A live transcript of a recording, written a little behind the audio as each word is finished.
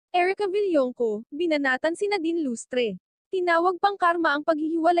Ericka Villongco, binanatan si Nadine Lustre. Tinawag pang karma ang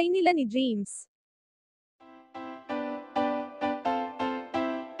paghihiwalay nila ni James.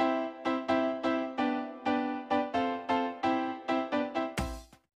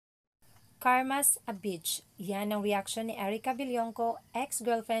 Karma's a bitch. Yan ang reaksyon ni Ericka Villongco,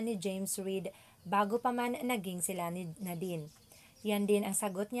 ex-girlfriend ni James Reid, bago pa man naging sila ni Nadine. Yan din ang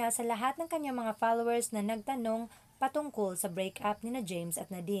sagot niya sa lahat ng kanyang mga followers na nagtanong patungkol sa breakup ni na James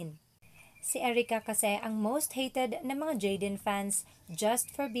at Nadine. Si Ericka kasi ang most hated ng mga Jaden fans just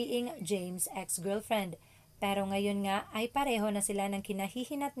for being James' ex-girlfriend. Pero ngayon nga ay pareho na sila ng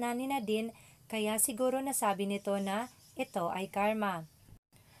kinahihinatnan ni Nadine, kaya siguro nasabi nito na ito ay karma.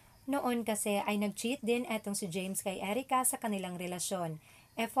 Noon kasi ay nag-cheat din etong si James kay Ericka sa kanilang relasyon.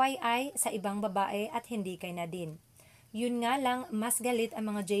 FYI sa ibang babae at hindi kay Nadine. Yun nga lang, mas galit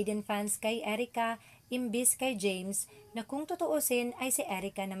ang mga Jaden fans kay Ericka imbis kay James, na kung tutuusin ay si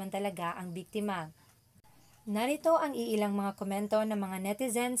Ericka naman talaga ang biktima. Narito ang iilang mga komento ng mga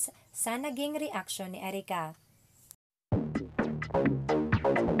netizens sa naging reaksyon ni Ericka.